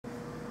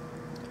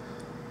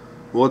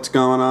What's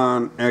going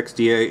on,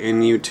 XDA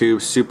and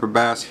YouTube? Super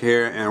Bass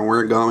here, and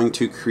we're going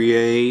to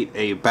create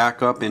a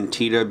backup in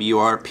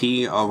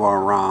TWRP of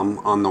our ROM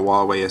on the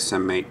Huawei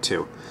Ascend Mate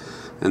 2.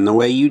 And the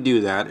way you do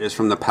that is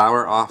from the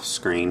power off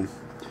screen.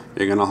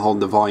 You're going to hold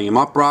the volume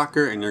up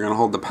rocker and you're going to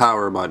hold the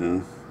power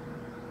button.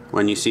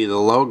 When you see the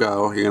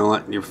logo, you're going to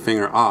let your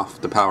finger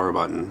off the power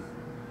button.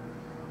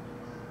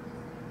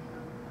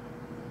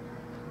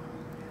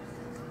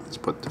 Let's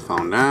put the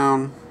phone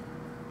down.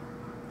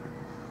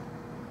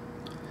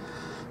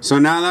 So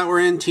now that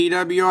we're in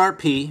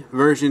TWRP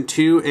version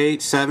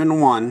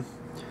 2871,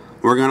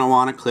 we're going to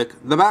want to click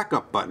the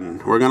backup button.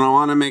 We're going to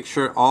want to make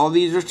sure all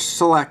these are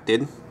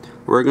selected.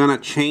 We're going to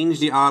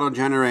change the auto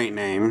generate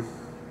name.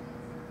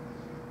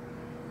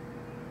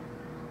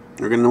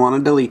 We're going to want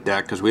to delete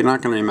that because we're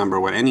not going to remember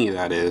what any of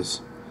that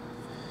is.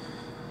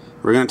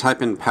 We're going to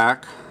type in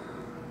pack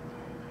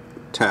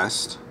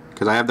test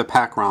because I have the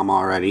pack ROM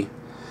already.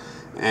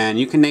 And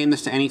you can name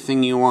this to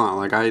anything you want.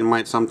 Like I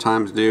might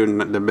sometimes do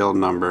the build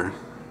number.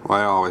 Well,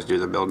 I always do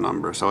the build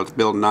number. So it's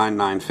build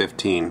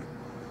 9915.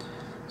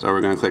 So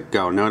we're going to click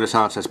go. Notice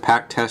how it says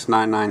pack test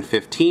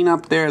 9915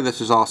 up there. This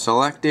is all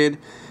selected.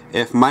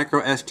 If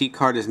micro SD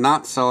card is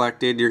not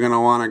selected, you're going to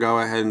want to go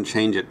ahead and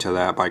change it to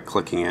that by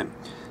clicking it.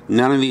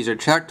 None of these are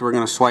checked. We're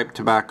going to swipe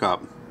to back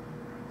up.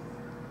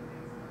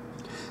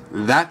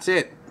 That's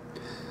it.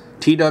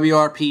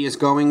 TWRP is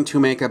going to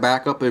make a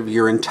backup of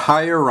your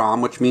entire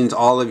ROM, which means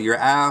all of your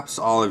apps,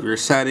 all of your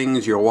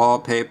settings, your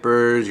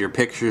wallpapers, your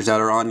pictures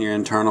that are on your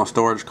internal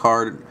storage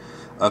card,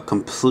 a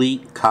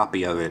complete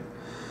copy of it.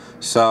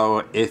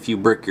 So if you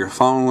brick your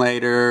phone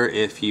later,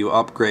 if you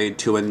upgrade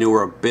to a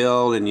newer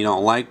build and you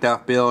don't like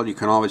that build, you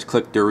can always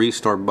click the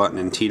restore button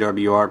in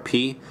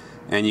TWRP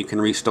and you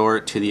can restore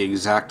it to the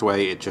exact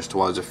way it just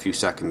was a few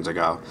seconds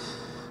ago.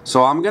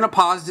 So I'm going to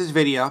pause this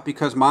video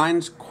because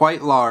mine's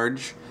quite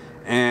large.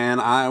 And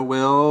I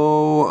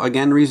will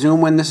again resume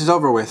when this is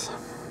over with.